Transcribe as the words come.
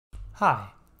Hi,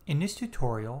 in this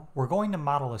tutorial we're going to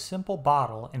model a simple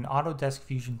bottle in Autodesk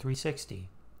Fusion 360.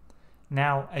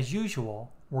 Now, as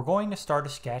usual, we're going to start a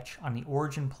sketch on the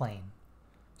origin plane.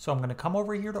 So I'm going to come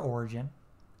over here to origin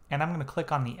and I'm going to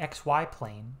click on the XY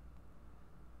plane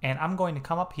and I'm going to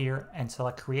come up here and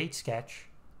select create sketch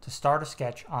to start a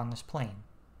sketch on this plane.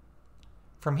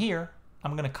 From here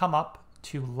I'm going to come up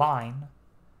to line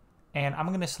and I'm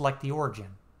going to select the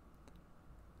origin.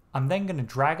 I'm then going to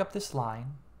drag up this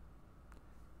line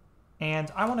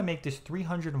and I want to make this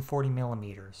 340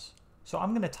 millimeters. So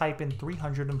I'm going to type in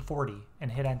 340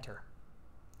 and hit enter.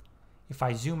 If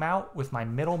I zoom out with my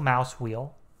middle mouse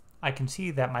wheel, I can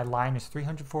see that my line is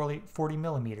 340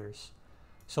 millimeters.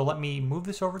 So let me move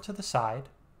this over to the side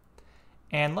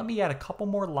and let me add a couple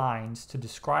more lines to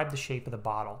describe the shape of the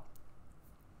bottle.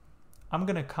 I'm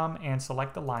going to come and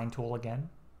select the line tool again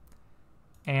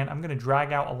and I'm going to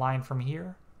drag out a line from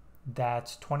here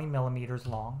that's 20 millimeters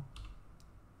long.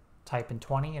 Type in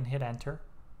 20 and hit enter.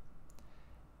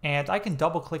 And I can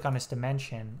double click on this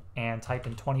dimension and type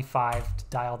in 25 to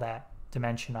dial that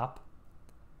dimension up.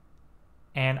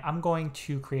 And I'm going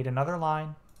to create another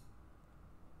line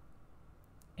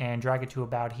and drag it to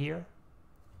about here.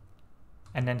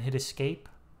 And then hit escape.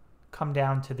 Come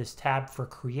down to this tab for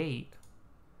create.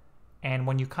 And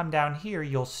when you come down here,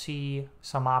 you'll see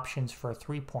some options for a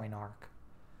 3-point arc.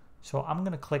 So I'm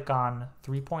going to click on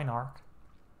 3-point arc.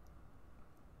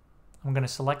 I'm going to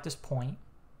select this point.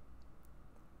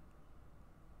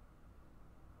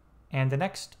 And the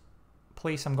next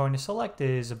place I'm going to select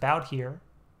is about here.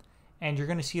 And you're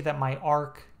going to see that my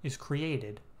arc is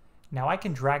created. Now I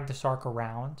can drag this arc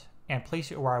around and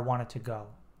place it where I want it to go.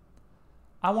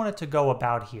 I want it to go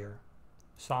about here.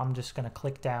 So I'm just going to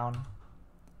click down.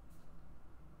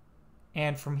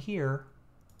 And from here,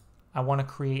 I want to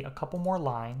create a couple more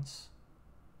lines.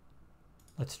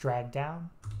 Let's drag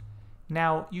down.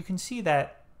 Now you can see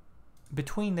that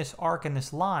between this arc and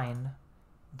this line,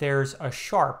 there's a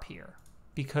sharp here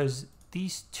because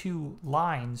these two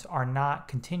lines are not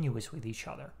continuous with each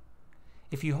other.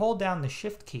 If you hold down the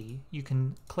shift key, you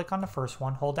can click on the first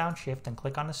one, hold down shift and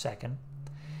click on the second,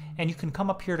 and you can come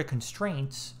up here to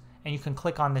constraints and you can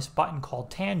click on this button called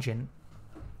tangent,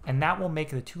 and that will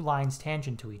make the two lines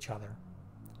tangent to each other.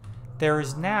 There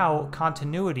is now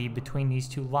continuity between these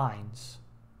two lines.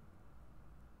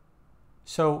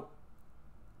 So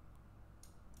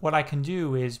what I can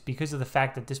do is, because of the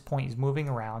fact that this point is moving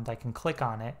around, I can click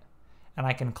on it and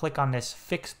I can click on this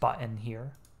fix button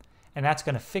here, and that's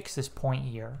going to fix this point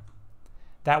here.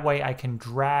 That way I can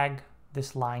drag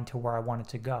this line to where I want it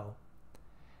to go.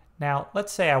 Now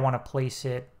let's say I want to place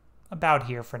it about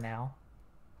here for now.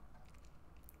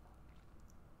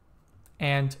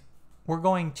 And we're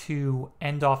going to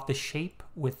end off the shape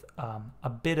with a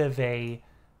bit of a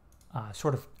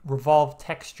sort of revolve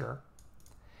texture.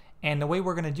 And the way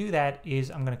we're going to do that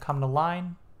is I'm going to come to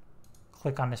line,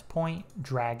 click on this point,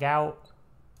 drag out,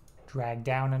 drag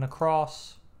down and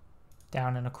across,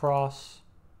 down and across,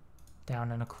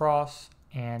 down and across,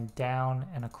 and down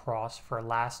and across for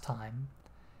last time.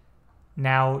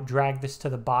 Now drag this to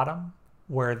the bottom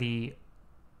where the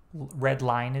red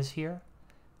line is here.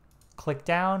 Click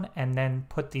down and then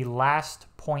put the last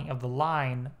point of the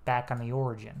line back on the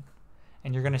origin.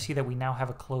 And you're going to see that we now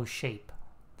have a closed shape.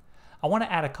 I want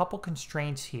to add a couple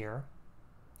constraints here.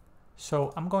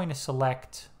 So I'm going to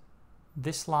select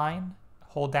this line,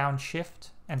 hold down shift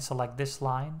and select this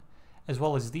line, as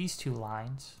well as these two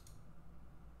lines,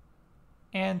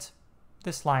 and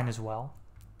this line as well.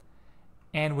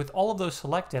 And with all of those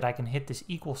selected, I can hit this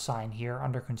equal sign here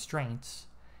under constraints,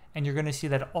 and you're going to see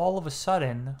that all of a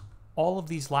sudden, all of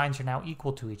these lines are now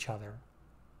equal to each other.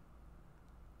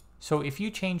 So if you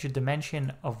change the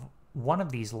dimension of one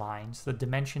of these lines, the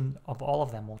dimension of all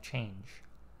of them will change.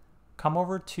 Come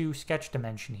over to sketch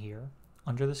dimension here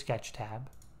under the sketch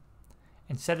tab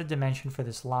and set a dimension for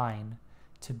this line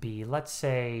to be, let's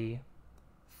say,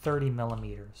 30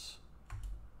 millimeters.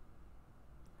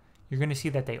 You're going to see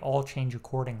that they all change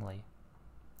accordingly.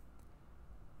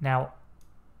 Now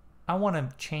I want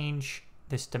to change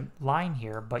this line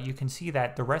here, but you can see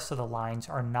that the rest of the lines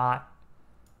are not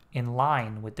in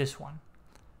line with this one.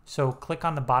 So click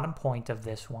on the bottom point of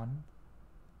this one,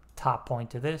 top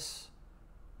point of this,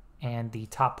 and the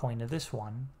top point of this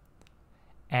one,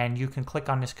 and you can click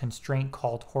on this constraint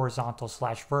called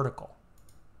horizontal/vertical,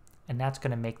 and that's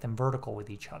going to make them vertical with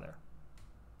each other.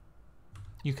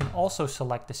 You can also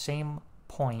select the same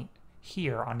point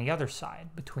here on the other side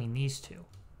between these two.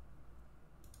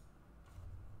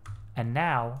 And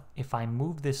now, if I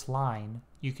move this line,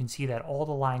 you can see that all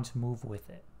the lines move with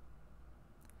it.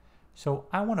 So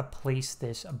I want to place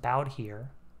this about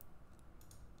here,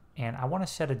 and I want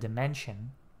to set a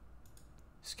dimension,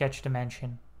 sketch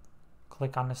dimension,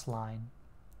 click on this line,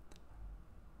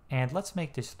 and let's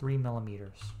make this 3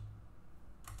 millimeters.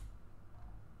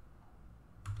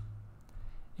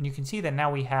 And you can see that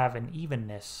now we have an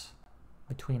evenness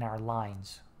between our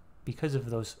lines because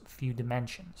of those few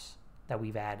dimensions that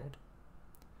we've added.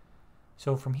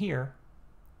 So from here,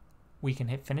 we can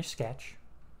hit Finish Sketch,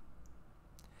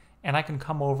 and I can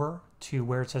come over to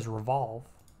where it says Revolve,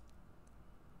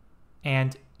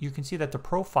 and you can see that the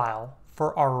profile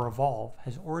for our revolve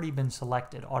has already been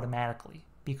selected automatically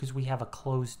because we have a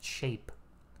closed shape.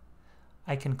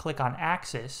 I can click on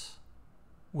Axis,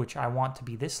 which I want to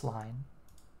be this line,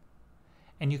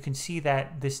 and you can see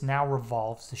that this now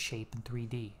revolves the shape in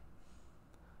 3D.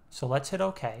 So let's hit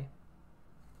OK.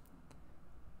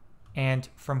 And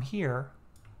from here,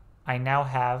 I now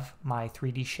have my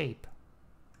 3D shape.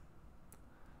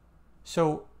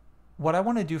 So what I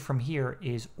want to do from here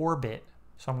is orbit.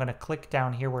 So I'm going to click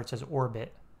down here where it says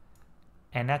orbit,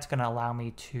 and that's going to allow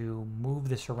me to move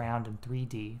this around in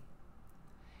 3D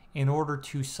in order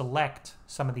to select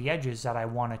some of the edges that I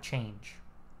want to change.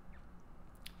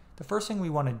 The first thing we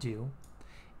want to do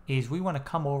is we want to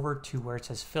come over to where it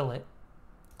says fillet,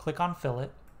 click on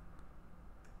fillet,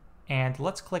 and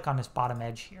let's click on this bottom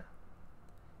edge here.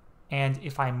 And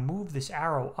if I move this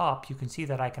arrow up, you can see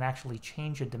that I can actually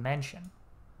change the dimension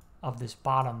of this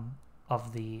bottom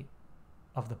of the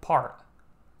part.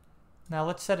 Now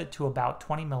let's set it to about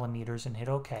 20 millimeters and hit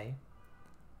OK.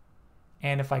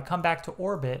 And if I come back to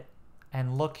orbit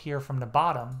and look here from the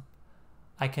bottom,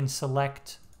 I can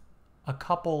select a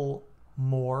couple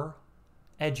more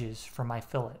edges for my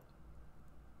fillet.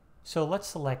 So let's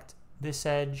select this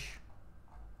edge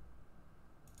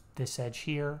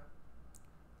here.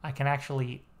 I can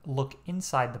actually look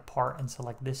inside the part and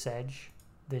select this edge,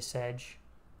 this edge,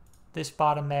 this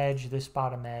bottom edge, this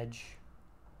bottom edge,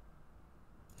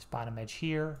 this bottom edge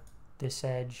here, this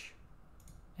edge,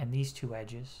 and these two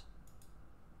edges.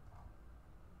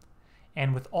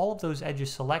 And with all of those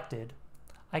edges selected,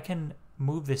 I can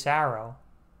move this arrow,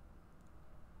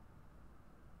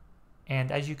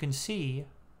 and as you can see,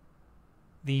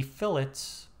 the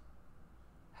fillets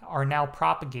are now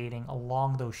propagating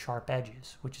along those sharp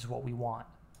edges, which is what we want.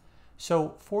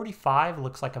 So 45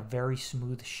 looks like a very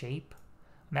smooth shape.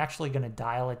 I'm actually going to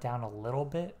dial it down a little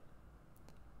bit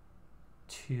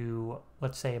to,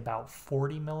 let's say, about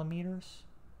 40 millimeters.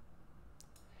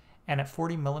 And at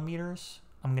 40 millimeters,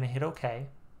 I'm going to hit OK.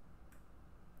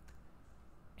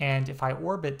 And if I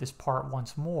orbit this part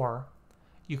once more,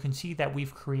 you can see that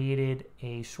we've created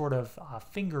a sort of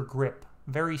finger grip,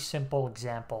 very simple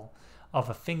example of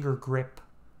a finger grip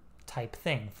type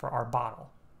thing for our bottle.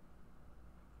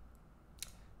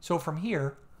 So from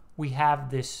here, we have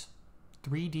this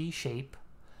 3D shape,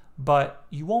 but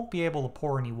you won't be able to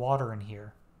pour any water in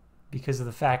here because of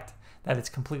the fact that it's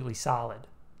completely solid.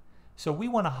 So we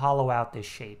want to hollow out this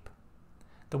shape.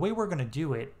 The way we're going to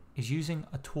do it is using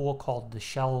a tool called the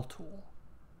Shell tool.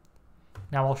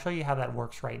 Now I'll show you how that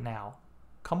works right now.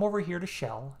 Come over here to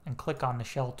Shell and click on the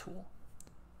Shell tool.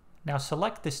 Now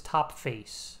select this top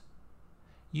face.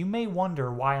 You may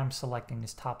wonder why I'm selecting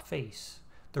this top face.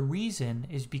 The reason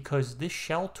is because this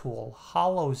Shell tool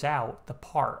hollows out the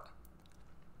part.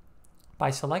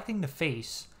 By selecting the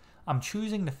face, I'm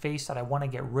choosing the face that I want to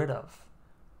get rid of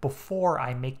before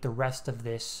I make the rest of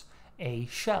this a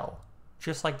shell,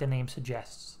 just like the name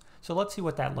suggests. So let's see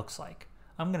what that looks like.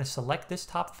 I'm going to select this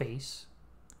top face,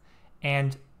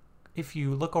 and if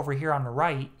you look over here on the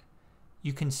right,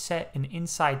 you can set an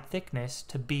inside thickness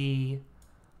to be,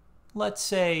 let's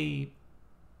say,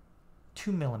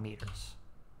 2 millimeters.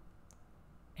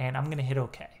 And I'm going to hit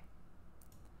OK.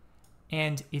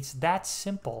 And it's that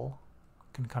simple.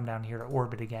 I can come down here to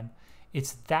orbit again.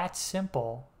 It's that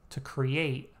simple to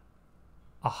create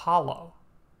a hollow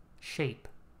shape.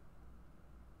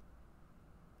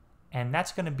 And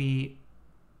that's going to be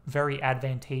very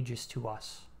advantageous to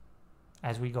us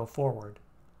as we go forward,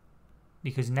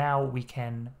 because now we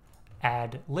can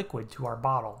add liquid to our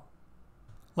bottle.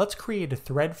 Let's create a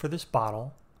thread for this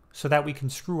bottle so that we can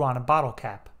screw on a bottle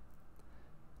cap.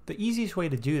 The easiest way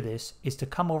to do this is to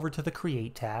come over to the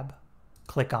Create tab,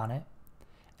 click on it,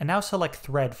 and now select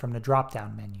Thread from the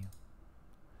drop-down menu.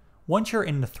 Once you're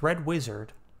in the Thread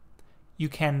wizard, you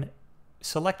can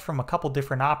select from a couple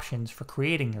different options for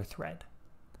creating your thread.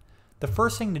 The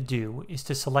first thing to do is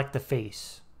to select the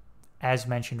face, as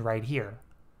mentioned right here.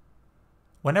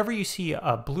 Whenever you see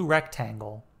a blue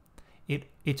rectangle,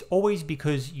 it's always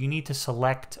because you need to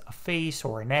select a face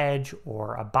or an edge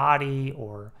or a body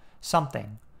or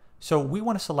something. So we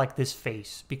want to select this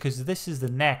face because this is the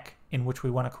neck in which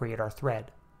we want to create our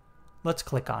thread. Let's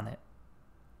click on it.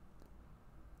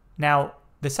 Now,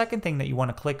 the second thing that you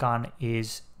want to click on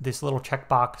is this little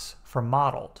checkbox for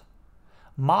modeled.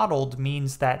 Modeled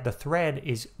means that the thread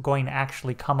is going to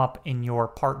actually come up in your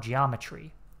part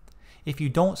geometry. If you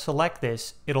don't select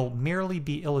this, it'll merely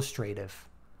be illustrative.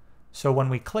 So when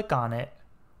we click on it,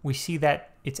 we see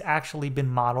that it's actually been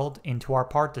modeled into our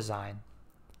part design.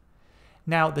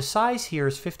 Now the size here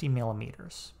is 50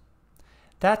 millimeters.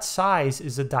 That size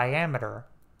is the diameter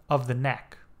of the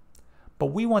neck, but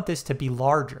we want this to be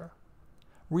larger.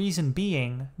 Reason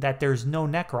being that there's no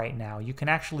neck right now. You can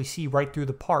actually see right through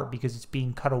the part because it's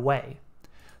being cut away.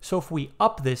 So if we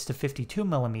up this to 52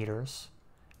 millimeters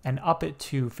and up it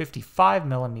to 55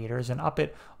 millimeters and up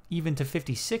it even to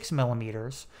 56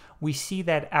 millimeters, we see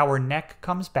that our neck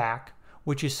comes back,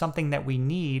 which is something that we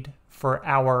need for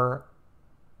our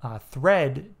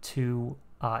thread to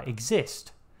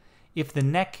exist. If the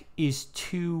neck is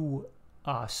too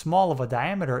small of a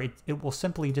diameter, it will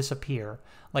simply disappear,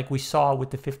 like we saw with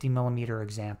the 50 millimeter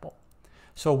example.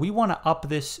 So we want to up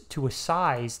this to a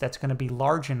size that's going to be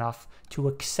large enough to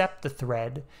accept the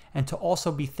thread and to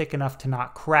also be thick enough to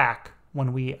not crack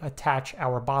when we attach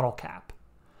our bottle cap.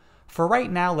 For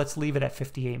right now, let's leave it at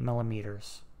 58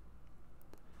 millimeters.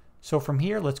 So from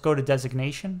here, let's go to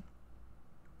designation.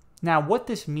 Now what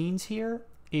this means here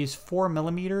is 4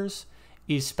 millimeters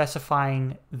is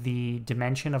specifying the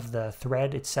dimension of the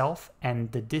thread itself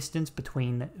and the distance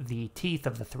between the teeth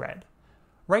of the thread.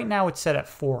 Right now it's set at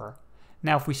 4.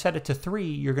 Now if we set it to 3,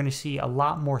 you're going to see a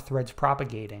lot more threads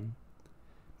propagating.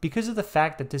 Because of the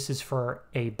fact that this is for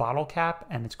a bottle cap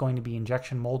and it's going to be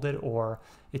injection molded or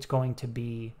it's going to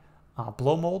be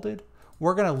blow molded,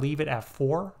 we're going to leave it at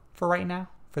 4 for right now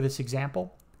for this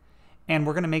example. And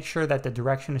we're going to make sure that the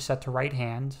direction is set to right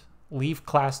hand, leave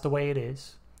class the way it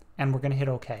is, and we're going to hit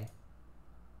OK.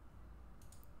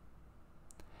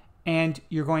 And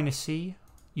you're going to see,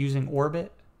 using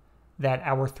Orbit, that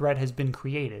our thread has been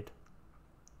created.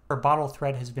 Our bottle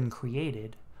thread has been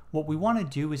created. What we want to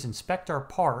do is inspect our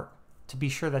part to be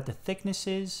sure that the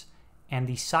thicknesses and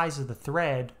the size of the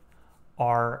thread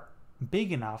are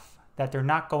big enough that they're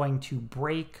not going to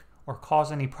break or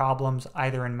cause any problems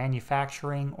either in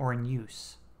manufacturing or in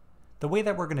use. The way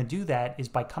that we're going to do that is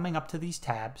by coming up to these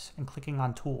tabs and clicking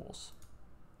on Tools.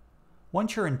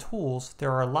 Once you're in Tools,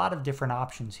 there are a lot of different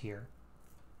options here.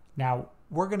 Now,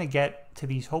 we're going to get to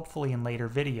these hopefully in later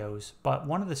videos, but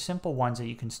one of the simple ones that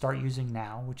you can start using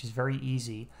now, which is very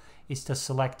easy, is to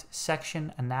select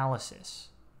Section Analysis.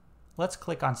 Let's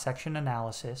click on Section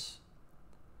Analysis.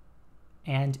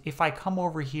 And if I come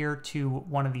over here to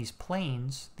one of these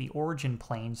planes, the origin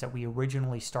planes that we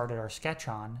originally started our sketch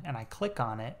on, and I click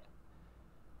on it,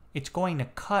 it's going to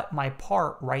cut my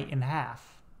part right in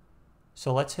half.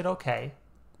 So let's hit OK.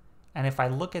 And if I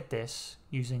look at this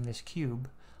using this cube,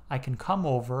 I can come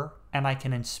over and I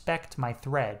can inspect my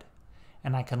thread.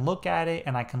 And I can look at it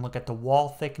and I can look at the wall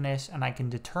thickness and I can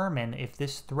determine if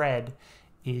this thread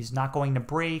is not going to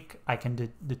break. I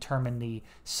can determine the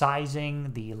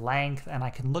sizing, the length, and I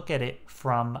can look at it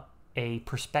from a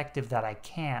perspective that I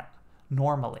can't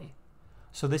normally.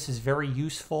 So this is very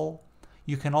useful.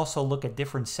 You can also look at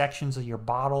different sections of your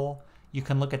bottle. You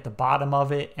can look at the bottom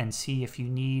of it and see if you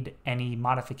need any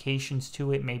modifications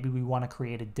to it. Maybe we want to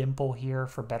create a dimple here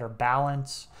for better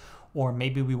balance, or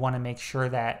maybe we want to make sure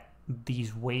that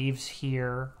these waves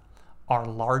here are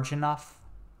large enough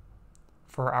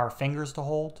for our fingers to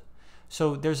hold.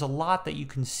 So there's a lot that you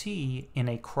can see in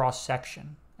a cross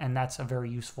section, and that's a very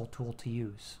useful tool to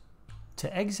use.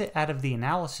 To exit out of the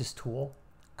Analysis tool,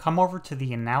 come over to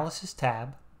the Analysis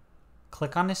tab,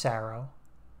 click on this arrow,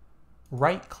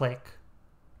 right click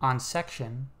on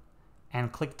Section,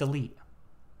 and click Delete.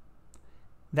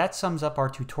 That sums up our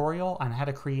tutorial on how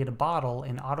to create a bottle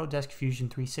in Autodesk Fusion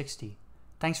 360.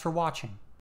 Thanks for watching.